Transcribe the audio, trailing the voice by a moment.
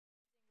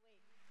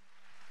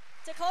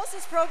To close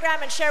this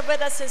program and share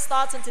with us his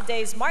thoughts on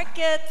today's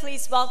market,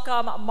 please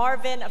welcome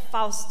Marvin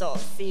Fausto,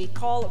 the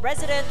Call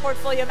resident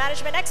portfolio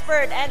management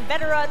expert and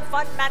veteran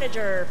fund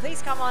manager.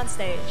 Please come on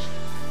stage.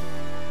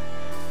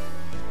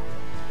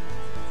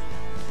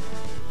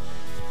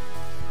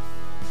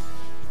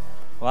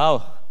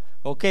 Wow.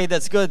 Okay,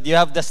 that's good. You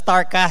have the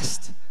star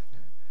cast.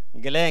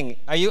 Galing.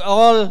 Are you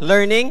all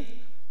learning?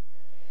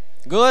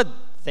 Good.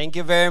 Thank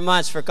you very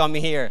much for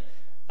coming here.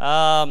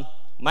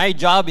 My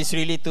job is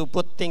really to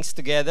put things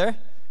together,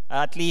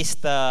 at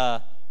least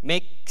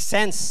make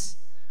sense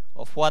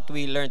of what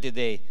we learned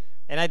today.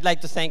 And I'd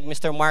like to thank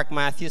Mr. Mark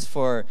Matthews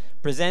for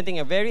presenting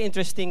a very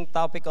interesting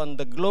topic on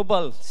the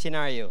global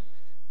scenario.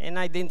 And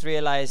I didn't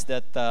realize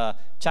that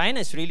China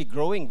is really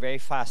growing very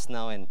fast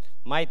now and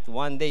might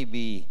one day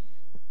be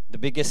the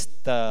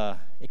biggest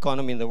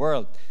economy in the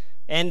world.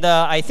 And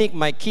I think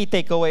my key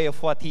takeaway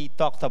of what he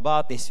talked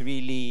about is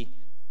really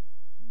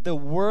the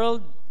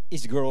world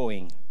is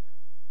growing.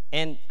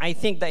 And I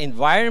think the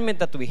environment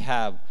that we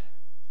have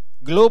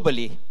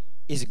globally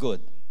is good.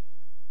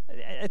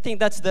 I think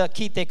that's the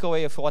key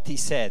takeaway of what he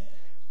said.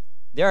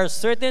 There are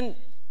certain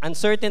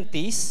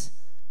uncertainties,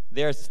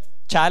 there are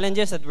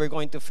challenges that we're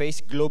going to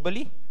face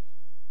globally.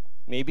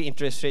 Maybe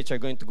interest rates are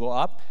going to go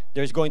up.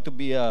 There's going to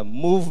be a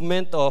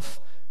movement of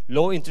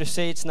low interest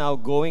rates now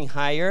going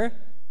higher,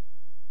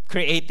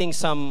 creating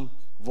some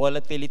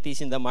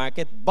volatilities in the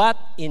market. But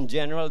in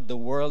general, the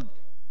world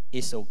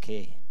is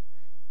okay.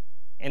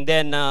 And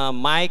then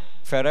Mike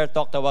Ferrer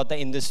talked about the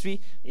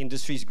industry.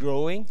 Industry is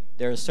growing.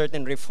 There are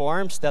certain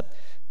reforms that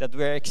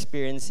we're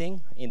experiencing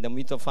in the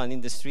mutual fund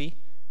industry.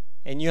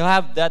 And you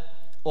have that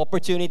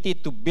opportunity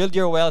to build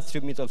your wealth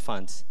through mutual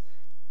funds.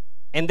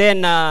 And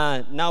then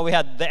now we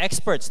had the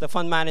experts, the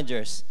fund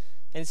managers.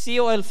 And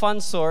COL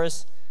Fund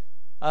Source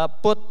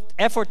put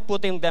effort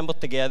putting them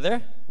together.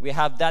 We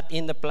have that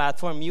in the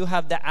platform. You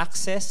have the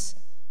access.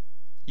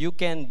 You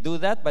can do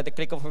that by the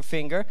click of a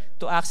finger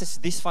to access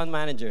these fund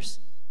managers.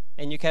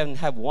 And you can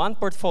have one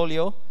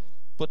portfolio,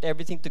 put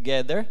everything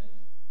together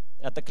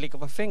at the click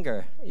of a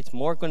finger. It's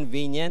more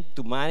convenient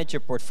to manage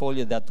your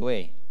portfolio that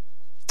way.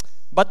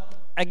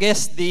 But I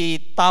guess the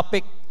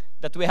topic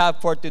that we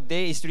have for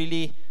today is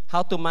really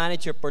how to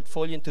manage your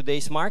portfolio in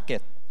today's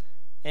market.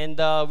 And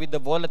with the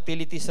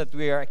volatilities that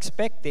we are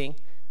expecting,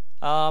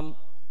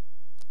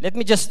 let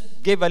me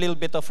just give a little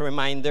bit of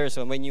reminders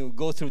on when you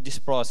go through this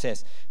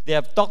process. They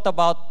have talked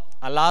about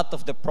a lot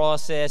of the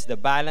process, the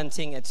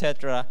balancing,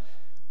 etc.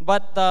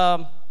 But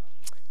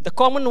the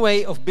common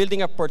way of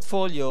building a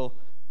portfolio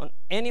on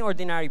any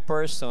ordinary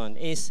person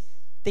is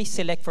they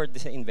select for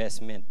the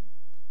investment.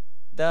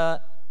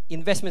 The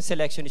investment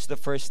selection is the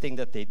first thing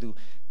that they do.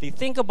 They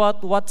think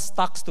about what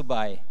stocks to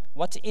buy,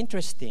 what's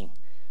interesting,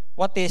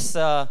 what is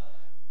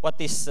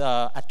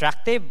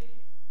attractive,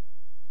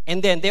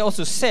 and then they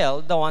also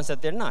sell the ones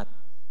that they're not.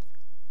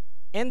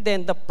 And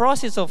then the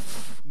process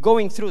of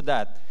going through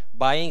that,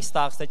 buying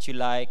stocks that you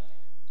like,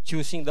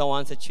 choosing the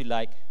ones that you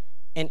like,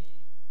 and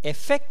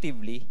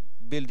effectively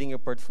building a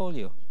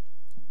portfolio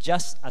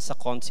just as a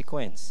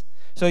consequence.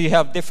 So you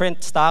have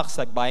different stocks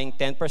like buying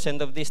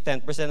 10% of this,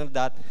 10% of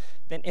that,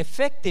 then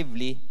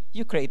effectively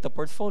you create a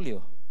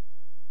portfolio.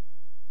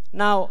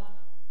 Now,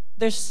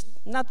 there's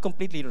not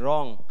completely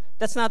wrong.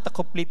 That's not a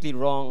completely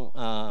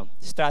wrong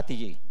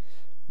strategy.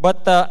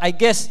 But I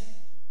guess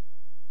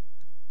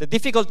the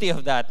difficulty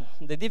of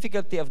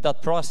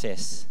that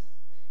process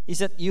is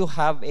that you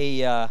have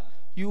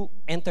you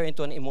enter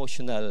into an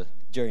emotional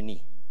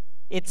journey.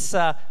 It's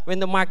when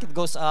the market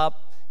goes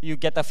up, you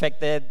get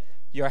affected,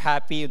 you're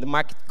happy. The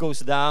market goes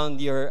down,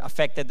 you're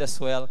affected as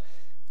well.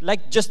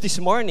 Like just this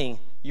morning,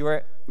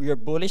 you're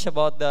bullish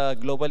about the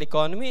global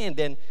economy, and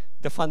then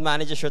the fund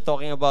managers are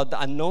talking about the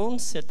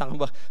unknowns, they're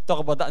talk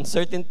about the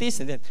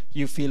uncertainties, and then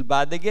you feel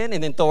bad again,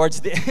 and then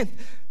towards the end,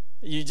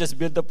 you just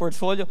build the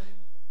portfolio.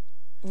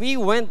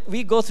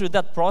 We go through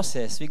that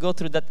process. We go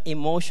through that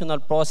emotional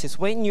process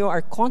when you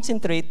are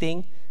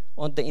concentrating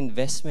on the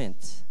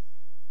investments.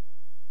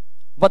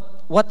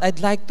 But what I'd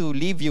like to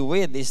leave you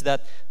with is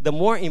that the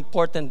more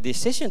important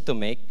decision to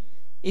make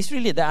is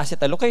really the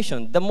asset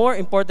allocation. The more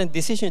important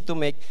decision to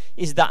make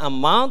is the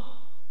amount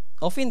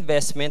of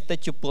investment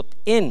that you put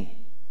in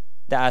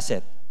the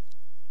asset.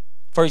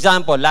 For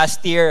example,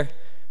 last year,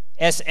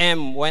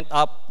 SM went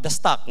up, the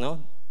stock,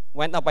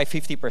 went up by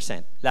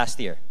 50% last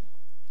year.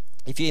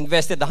 If you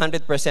invested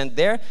 100%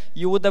 there,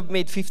 you would have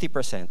made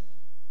 50%.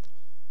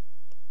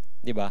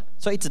 Diba?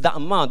 So it's the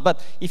amount.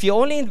 But if you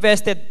only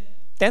invested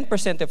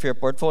 10% of your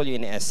portfolio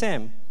in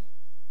SM,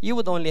 you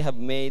would only have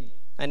made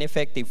an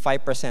effective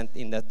 5%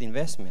 in that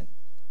investment,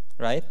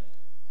 right?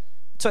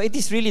 So it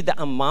is really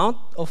the amount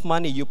of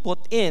money you put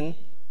in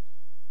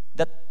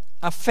that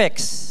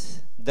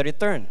affects the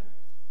return,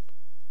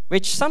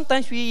 which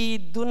sometimes we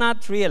do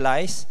not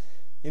realize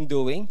in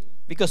doing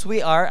because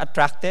we are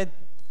attracted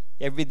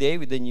every day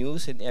with the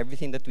news and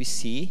everything that we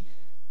see.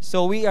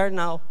 So we are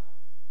now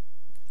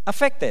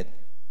affected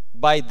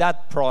by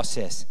that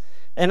process.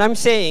 And I'm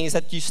saying is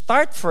that you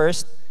start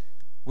first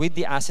with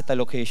the asset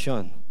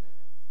allocation.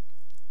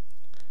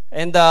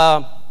 And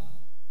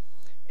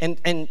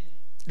And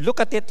look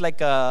at it like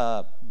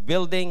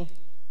building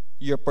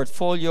your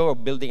portfolio or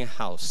building a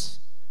house.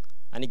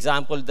 An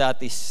example of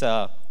that is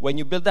when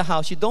you build a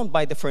house, you don't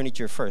buy the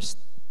furniture first.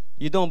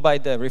 You don't buy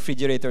the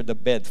refrigerator, the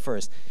bed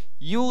first.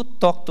 You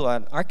talk to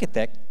an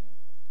architect,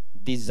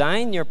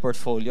 design your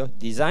portfolio,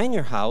 design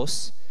your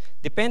house,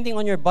 depending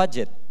on your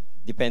budget,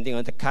 depending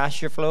on the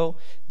cash flow,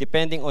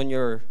 depending on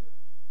your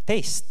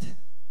taste,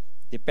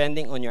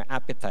 depending on your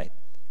appetite.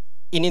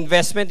 In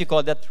investment, you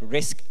call that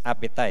risk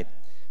appetite.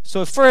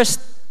 So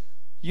first,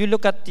 you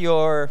look at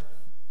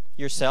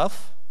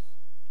yourself,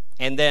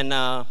 and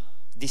then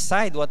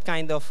decide what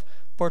kind of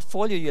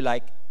portfolio you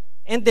like.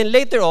 And then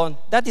later on,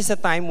 that is a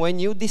time when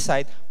you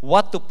decide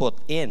what to put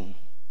in.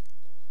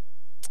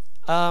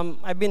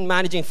 I've been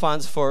managing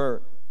funds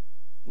for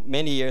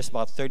many years,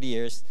 about 30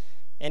 years,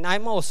 and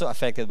I'm also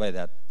affected by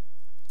that.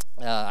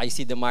 I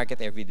see the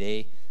market every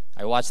day.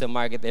 I watch the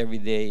market every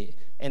day.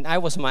 And I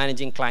was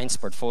managing clients'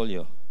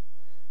 portfolio.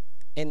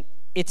 And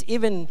it's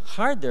even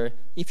harder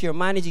if you're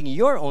managing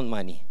your own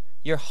money,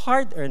 your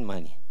hard-earned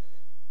money.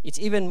 It's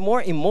even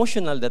more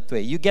emotional that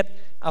way. You get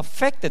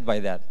affected by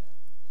that.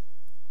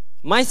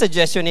 My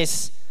suggestion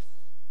is,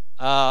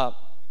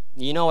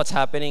 you know what's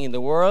happening in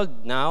the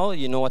world now.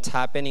 You know what's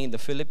happening in the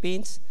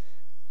Philippines.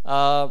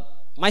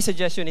 My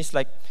suggestion is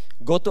like,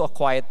 go to a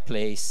quiet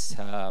place.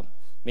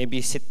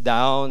 Maybe sit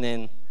down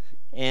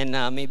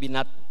and maybe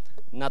not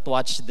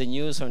watch the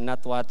news or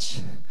not watch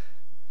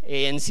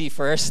ANC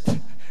first.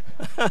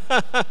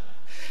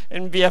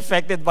 And be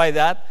affected by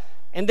that.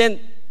 And then,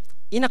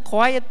 in a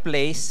quiet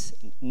place,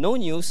 no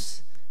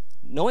news,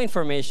 no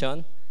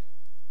information,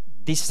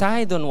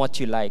 decide on what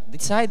you like.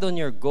 Decide on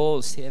your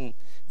goals and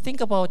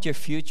think about your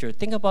future.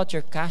 Think about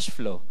your cash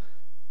flow.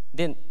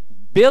 Then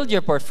build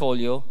your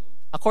portfolio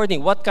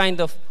according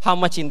how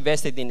much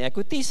invested in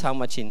equities, how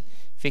much in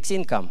fixed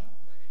income.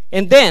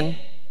 And then,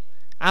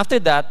 after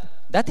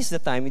that, that is the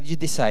time you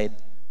decide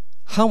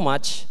how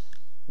much,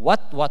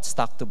 what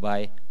stock to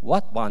buy,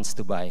 what bonds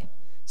to buy.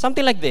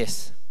 Something like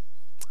this.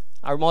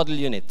 Our model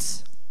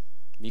units.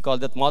 We call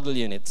that model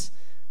units.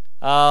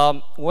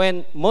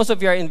 When most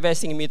of you are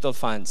investing in mutual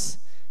funds,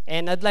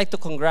 and I'd like to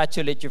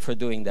congratulate you for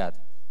doing that.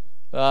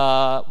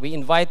 We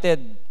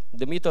invited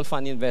the mutual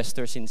fund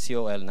investors in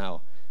COL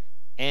now.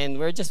 And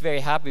we're just very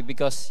happy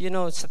because, you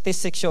know,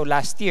 statistics show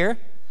last year,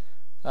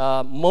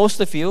 most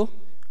of you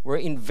were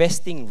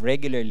investing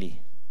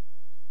regularly.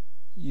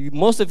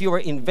 Most of you were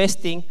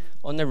investing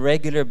on a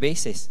regular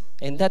basis.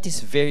 And that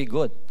is very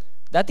good.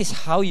 That is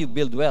how you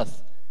build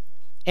wealth.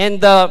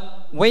 And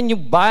when you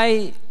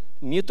buy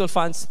mutual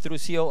funds through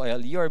COL,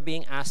 you are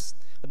being asked,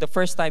 the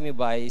first time you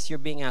buy is you're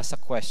being asked a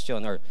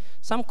question or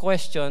some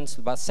questions,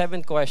 about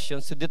 7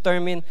 questions to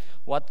determine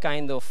what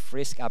kind of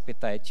risk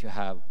appetite you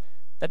have.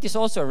 That is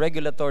also a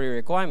regulatory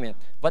requirement,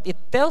 but it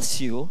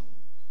tells you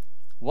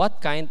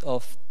what kind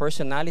of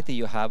personality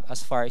you have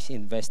as far as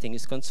investing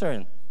is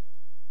concerned.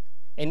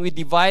 And we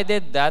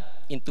divided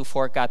that into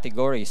 4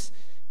 categories.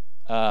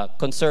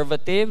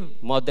 Conservative,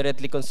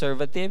 moderately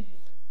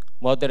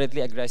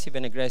aggressive,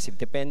 and aggressive,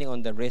 depending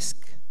on the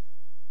risk.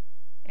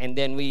 And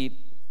then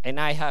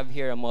I have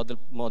here a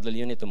model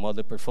unit, a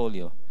model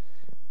portfolio.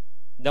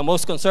 The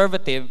most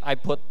conservative, I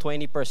put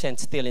 20%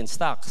 still in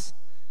stocks.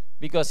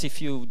 Because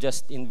if you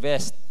just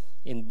invest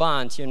in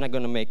bonds, you're not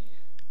going to make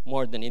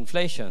more than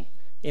inflation.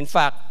 In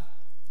fact,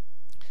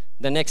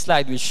 the next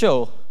slide will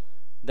show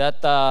that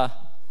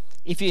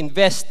if you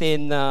invest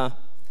in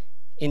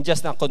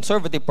just a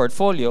conservative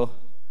portfolio,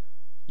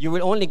 you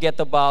will only get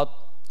about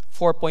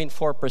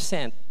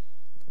 4.4%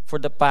 for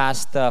the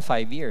past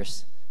 5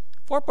 years.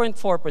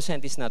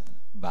 4.4% is not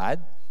bad.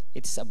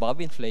 It's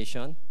above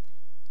inflation.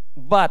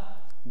 But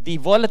the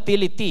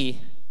volatility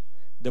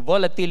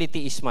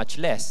is much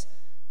less.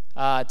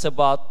 It's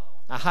about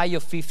a high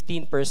of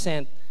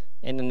 15%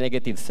 and a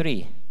negative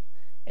 3%.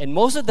 And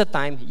most of the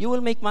time, you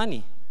will make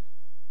money.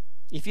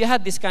 If you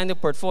had this kind of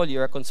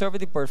portfolio, a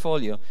conservative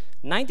portfolio,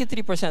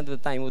 93% of the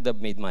time you would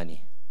have made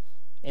money.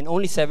 And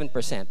only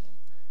 7%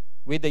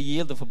 with a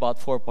yield of about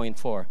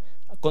 4.4%.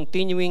 A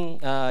continuing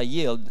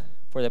yield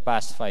for the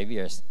past 5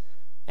 years.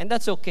 And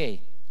that's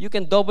okay. You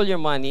can double your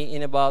money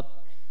in about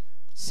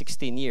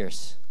 16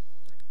 years.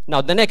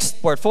 Now, the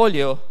next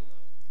portfolio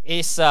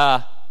is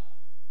a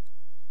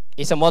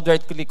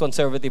moderately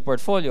conservative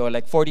portfolio,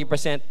 like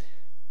 40%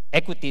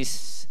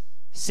 equities,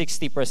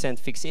 60%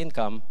 fixed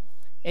income,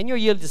 and your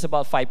yield is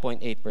about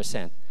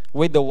 5.8%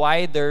 with a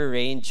wider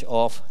range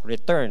of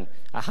return,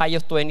 a high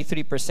of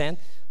 23%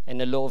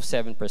 and a low of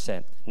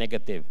 7%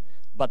 negative.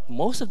 But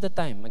most of the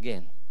time,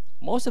 again,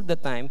 most of the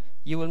time,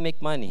 you will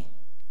make money,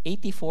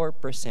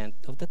 84%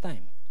 of the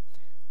time.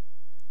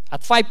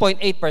 At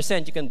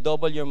 5.8%, you can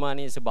double your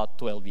money in about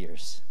 12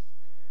 years.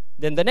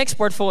 Then the next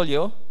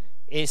portfolio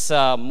is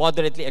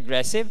moderately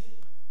aggressive.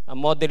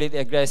 Moderately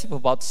aggressive,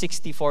 about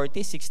 60-40,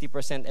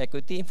 60%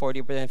 equity,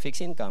 40% fixed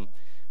income.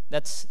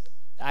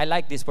 I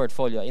like this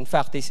portfolio. In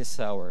fact, this is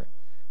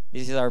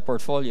our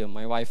portfolio,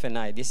 my wife and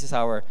I.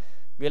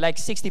 We like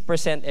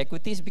 60%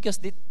 equities because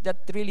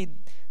that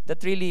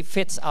really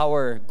fits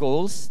our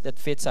goals, that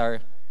fits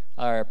our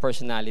our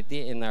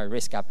personality and our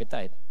risk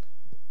appetite.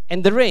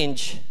 And the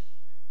range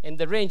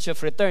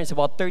of returns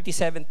about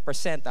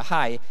 37% a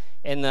high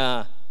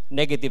and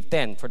negative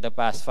 10 for the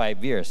past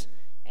 5 years.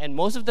 And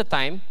most of the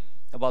time,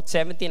 about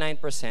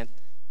 79%,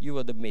 you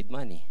would have made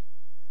money.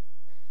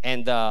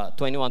 And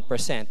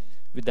 21%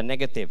 with the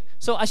negative.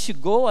 So as you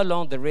go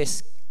along the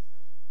risk,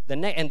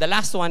 and the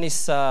last one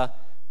is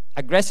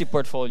aggressive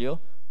portfolio.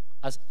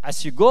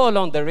 As you go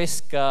along the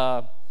risk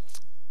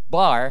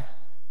bar,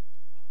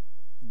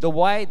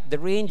 the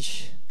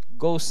range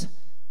goes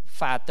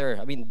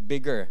fatter,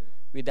 bigger,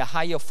 with a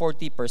high of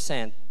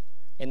 40%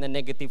 and a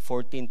negative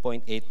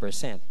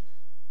 14.8%.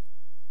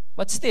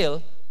 But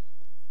still,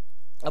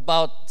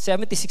 about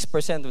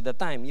 76% of the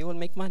time, you will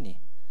make money.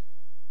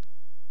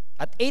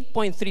 At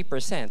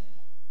 8.3%,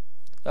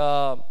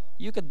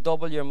 you could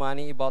double your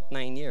money about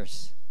 9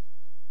 years.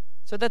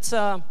 So that's,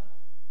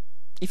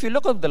 if you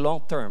look at the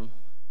long term,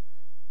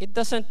 it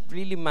doesn't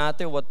really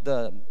matter what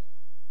the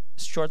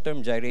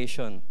short-term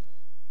gyration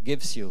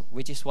gives you,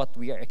 which is what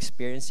we are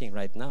experiencing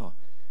right now.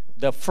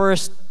 The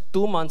first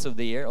 2 months of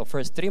the year, or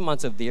first 3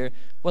 months of the year,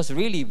 was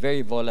really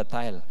very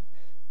volatile.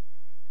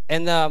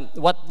 And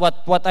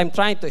what I'm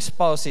trying to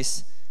espouse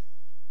is,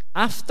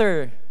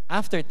 after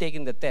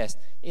taking the test,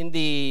 in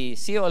the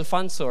COL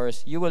fund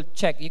source, you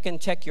can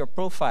check your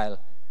profile,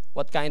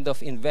 what kind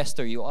of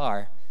investor you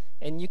are,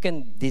 and you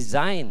can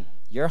design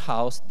your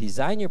house,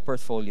 design your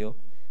portfolio,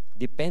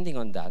 depending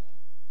on that.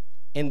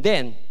 And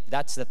then,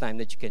 that's the time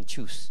that you can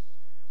choose.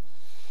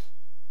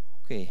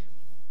 Okay.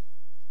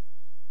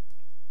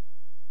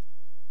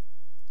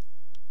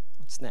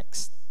 What's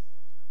next?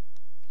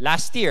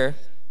 Last year,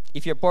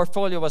 if your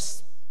portfolio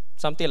was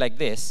something like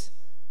this,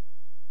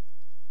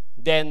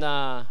 then,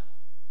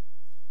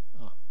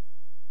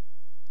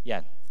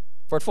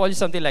 portfolio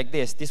something like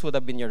this would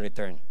have been your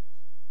return.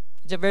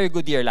 It's a very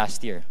good year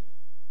last year.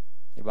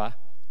 Diba?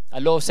 A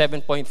low of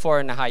 7.4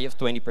 and a high of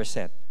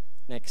 20%.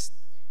 Next.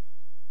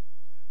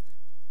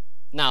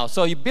 Now,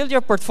 so you build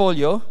your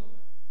portfolio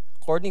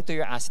according to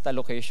your asset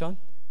allocation,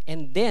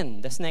 and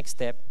then the next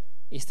step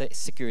is the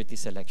security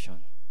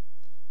selection.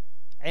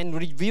 And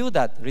review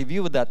that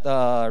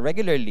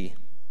regularly.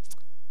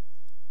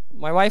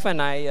 My wife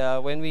and I,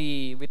 when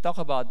we talk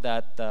about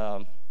that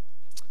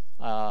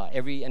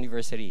every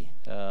anniversary,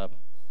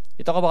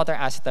 we talk about our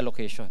asset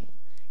allocation.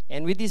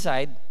 And we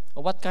decide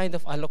what kind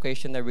of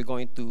allocation are we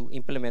going to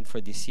implement for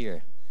this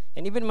year.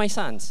 And even my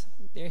sons,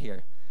 they're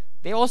here.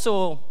 They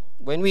also,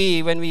 when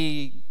we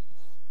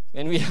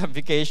have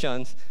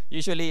vacations,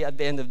 usually at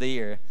the end of the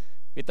year,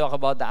 we talk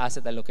about the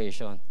asset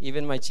allocation.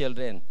 Even my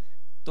children,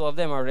 2 of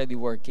them are already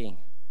working.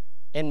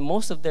 And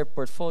most of their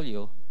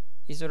portfolio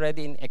is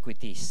already in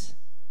equities,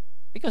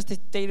 because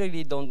they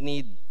really don't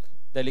need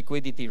the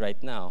liquidity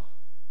right now.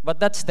 But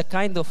that's the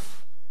kind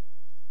of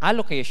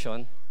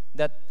allocation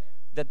that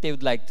they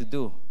would like to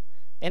do.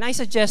 And I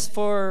suggest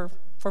for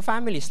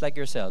families like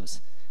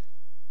yourselves,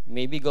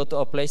 maybe go to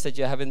a place that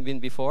you haven't been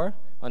before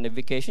on a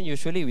vacation.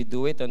 Usually we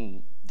do it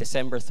on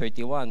December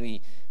 31.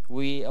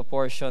 We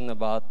apportion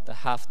about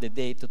half the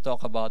day to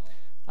talk about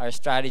our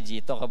strategy,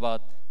 talk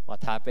about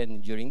what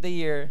happened during the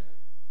year,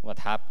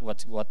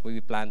 what we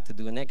plan to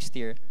do next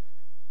year.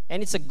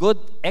 And it's a good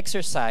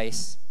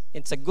exercise.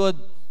 It's a good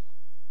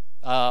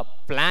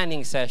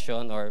planning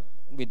session, or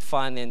with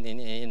fun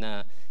in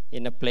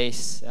a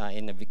place,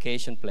 in a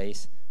vacation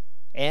place.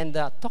 And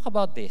talk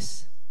about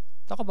this.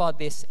 Talk about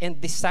this and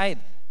decide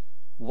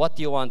what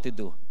you want to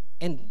do.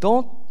 And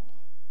don't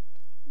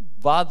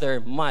bother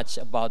much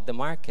about the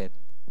market,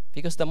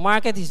 because the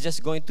market is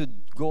just going to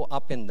go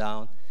up and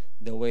down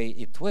the way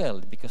it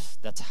will, because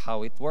that's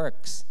how it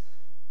works.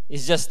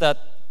 It's just that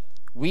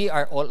we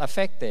are all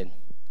affected.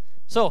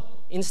 So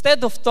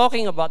instead of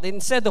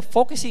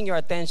focusing your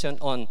attention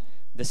on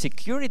the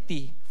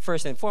security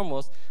first and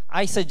foremost,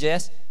 I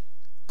suggest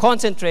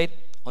concentrate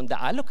on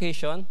the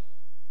allocation.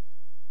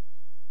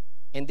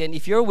 And then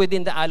if you're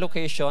within the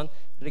allocation,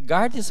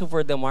 regardless of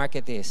where the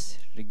market is,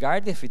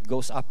 regardless if it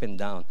goes up and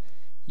down,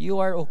 you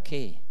are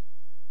okay.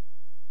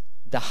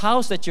 The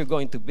house that you're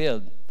going to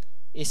build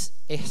is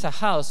a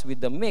house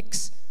with a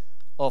mix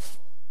of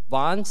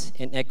bonds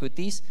and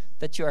equities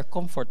that you are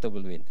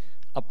comfortable with.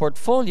 A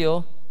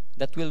portfolio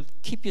that will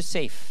keep you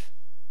safe.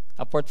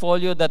 A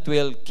portfolio that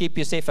will keep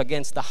you safe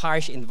against the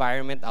harsh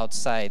environment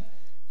outside.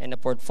 And a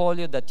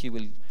portfolio that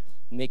will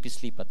make you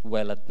sleep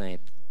well at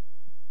night.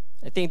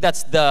 I think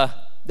that's the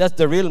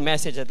real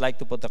message I'd like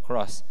to put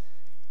across.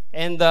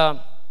 And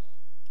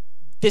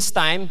this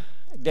time,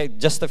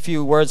 just a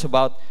few words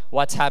about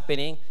what's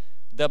happening.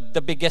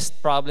 The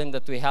biggest problem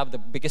that we have, the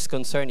biggest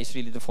concern is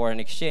really the foreign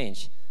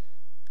exchange.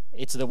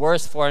 It's the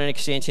worst foreign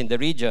exchange in the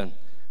region.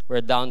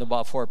 We're down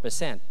about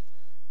 4%.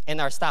 And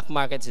our stock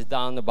market is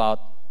down about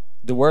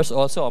the worst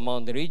also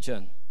among the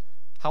region.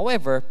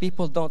 However,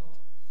 people don't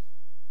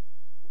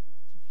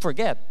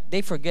forget.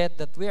 They forget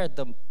that we are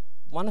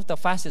one of the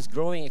fastest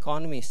growing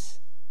economies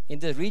in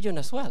the region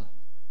as well.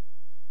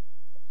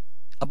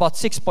 About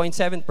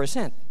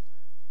 6.7%.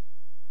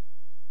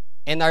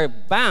 And our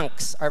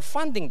banks are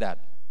funding that.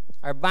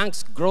 Our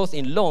bank's growth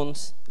in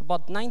loans,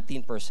 about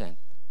 19%.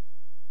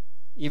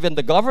 Even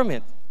the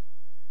government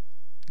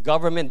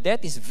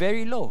debt is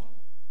very low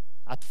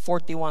at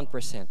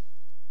 41%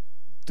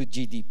 to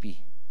GDP.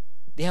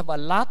 They have a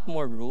lot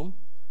more room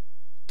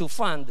to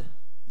fund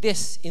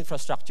this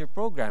infrastructure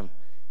program.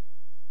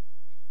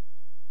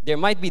 There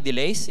might be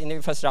delays in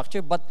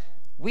infrastructure, but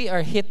we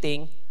are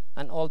hitting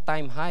an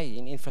all-time high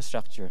in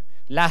infrastructure.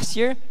 Last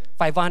year,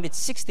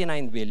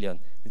 569 billion.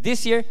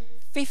 This year,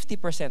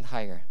 50%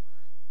 higher.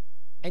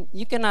 And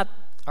you cannot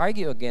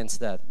argue against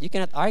that. You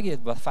cannot argue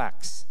with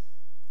facts.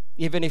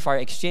 Even if our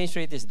exchange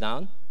rate is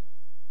down,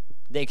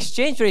 the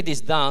exchange rate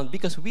is down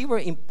because we were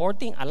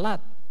importing a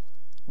lot.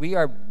 We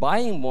are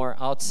buying more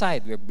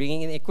outside. We're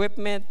bringing in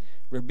equipment.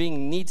 We're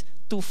bringing needs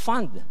to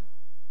fund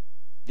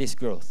this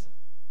growth.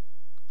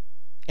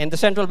 And the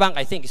central bank,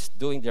 I think, is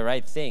doing the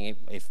right thing.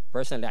 If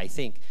personally, I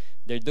think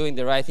they're doing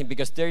the right thing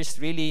because there is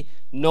really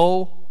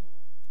no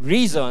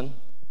reason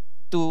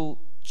to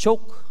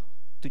choke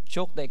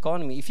the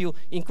economy. If you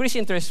increase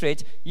interest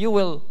rates, you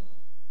will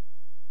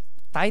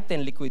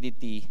tighten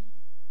liquidity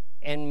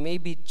and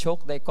maybe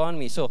choke the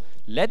economy. So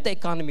let the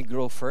economy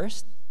grow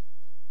first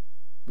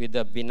with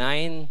a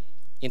benign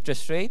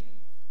interest rate,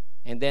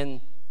 and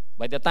then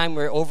by the time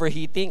we're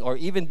overheating, or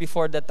even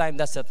before that time,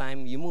 that's the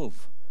time you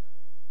move.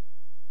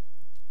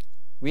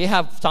 We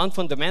have sound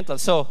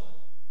fundamentals. So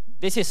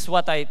this is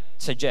what I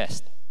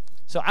suggest.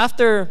 So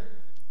after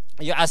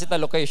your asset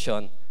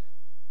allocation,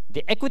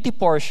 the equity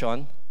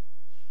portion,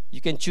 you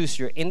can choose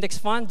your index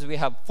funds. We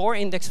have 4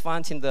 index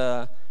funds in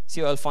the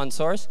COL fund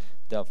source: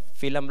 the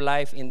Philam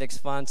Life Index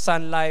Fund,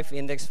 Sun Life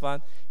Index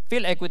Fund,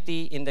 Phil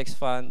Equity Index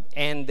Fund,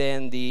 and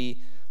then the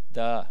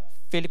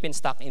Philippine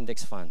Stock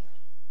Index Fund.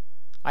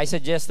 I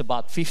suggest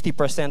about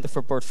 50% of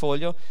your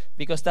portfolio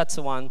because that's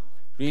the one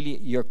really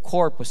your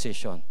core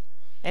position.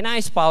 And I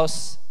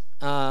espouse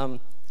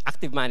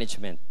active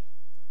management,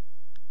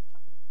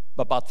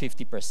 about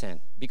 50%.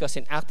 Because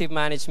in active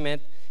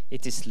management,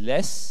 it is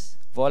less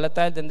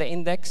volatile than the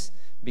index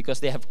because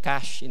they have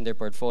cash in their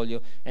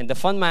portfolio. And the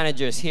fund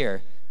managers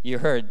here, you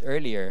heard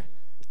earlier,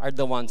 are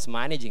the ones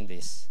managing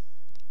this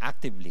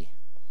actively.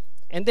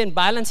 And then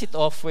balance it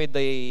off with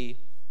a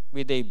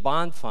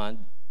bond fund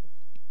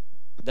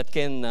that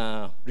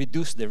can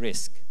reduce the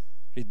risk,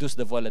 reduce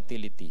the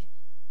volatility,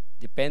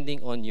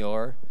 depending on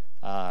your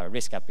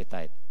risk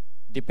appetite,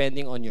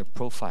 depending on your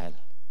profile.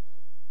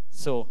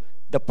 So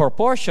the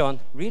proportion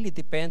really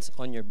depends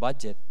on your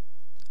budget,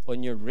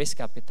 on your risk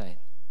appetite.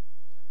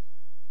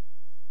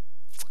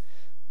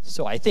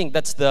 So I think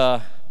that's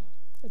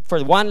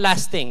for one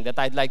last thing that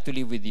I'd like to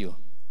leave with you.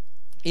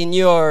 In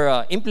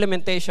your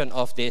implementation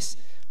of this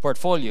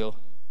portfolio,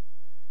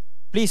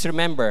 please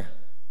remember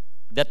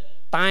that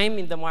time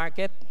in the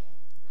market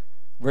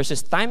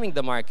versus timing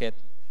the market,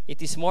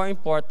 it is more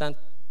important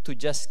to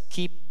just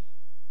keep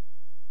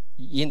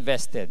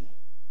invested.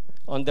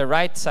 On the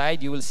right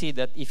side, you will see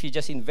that if you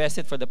just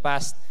invested for the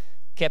past,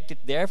 kept it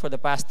there for the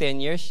past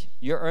 10 years,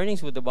 your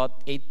earnings would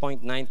about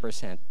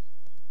 8.9%.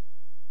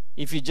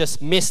 If you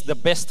just miss the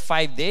best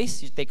 5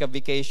 days, you take a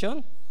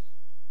vacation,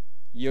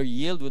 your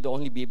yield would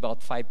only be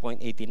about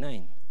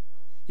 5.89.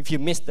 If you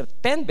miss the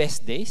 10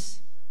 best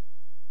days,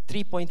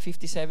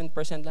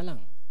 3.57% na lang.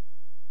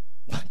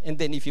 And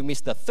then if you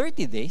miss the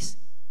 30 days,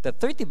 the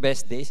 30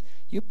 best days,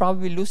 you're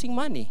probably losing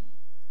money.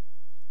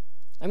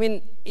 I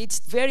mean, it's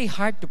very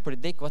hard to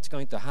predict what's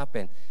going to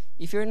happen.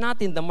 If you're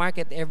not in the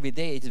market every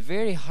day, it's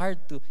very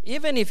hard to,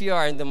 even if you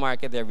are in the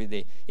market every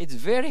day, it's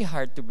very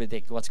hard to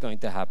predict what's going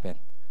to happen.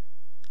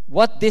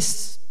 What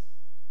this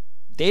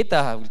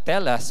data will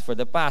tell us for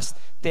the past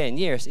 10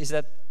 years is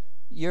that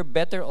you're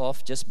better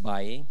off just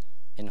buying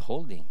and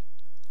holding.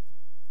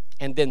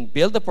 And then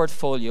build a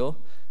portfolio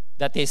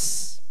that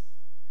is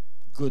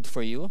good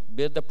for you,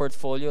 build a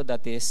portfolio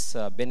that is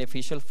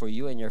beneficial for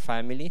you and your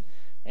family,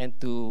 and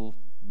to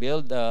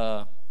build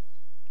a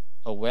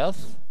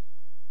wealth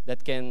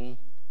that can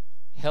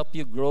help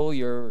you grow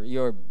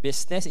your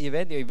business,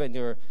 even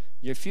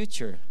your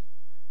future.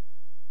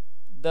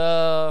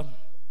 The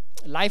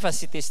life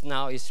as it is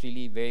now is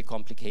really very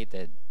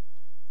complicated,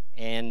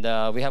 and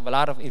we have a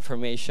lot of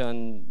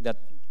information that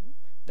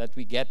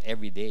we get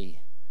every day,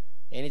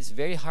 and it's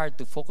very hard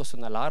to focus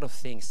on a lot of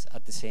things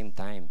at the same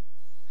time.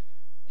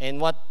 And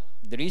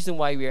the reason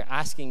why we're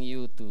asking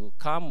you to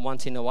come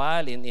once in a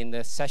while in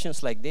the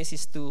sessions like this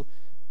is to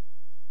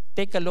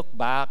take a look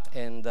back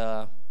and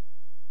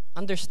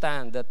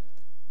understand that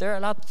there are a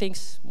lot of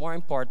things more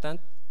important,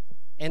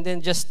 and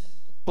then just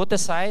put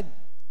aside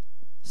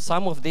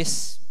some of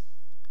these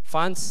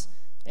funds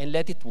and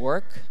let it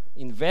work.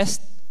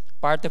 Invest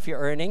part of your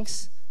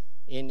earnings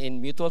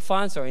in mutual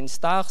funds or in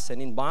stocks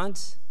and in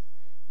bonds,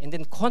 and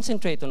then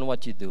concentrate on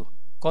what you do.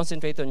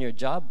 Concentrate on your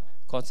job,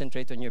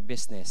 concentrate on your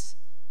business.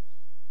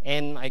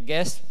 And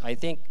I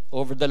think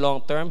over the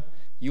long term,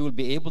 you will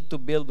be able to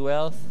build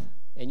wealth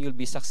and you'll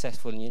be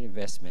successful in your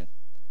investment.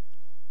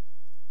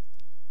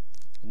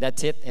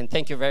 That's it, and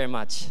thank you very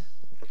much.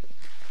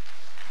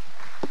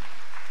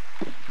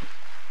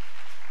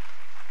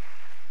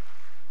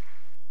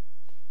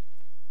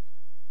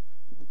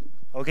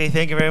 Okay,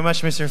 thank you very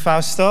much, Mr.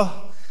 Fausto.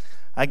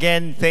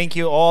 Again, thank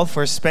you all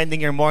for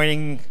spending your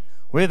morning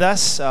with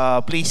us.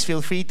 Please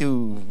feel free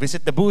to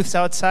visit the booths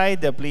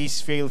outside.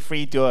 Please feel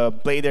free to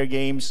play their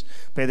games,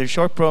 play their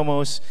short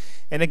promos.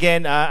 And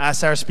again,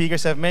 as our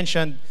speakers have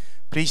mentioned,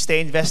 please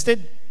stay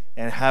invested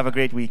and have a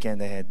great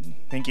weekend ahead.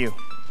 Thank you.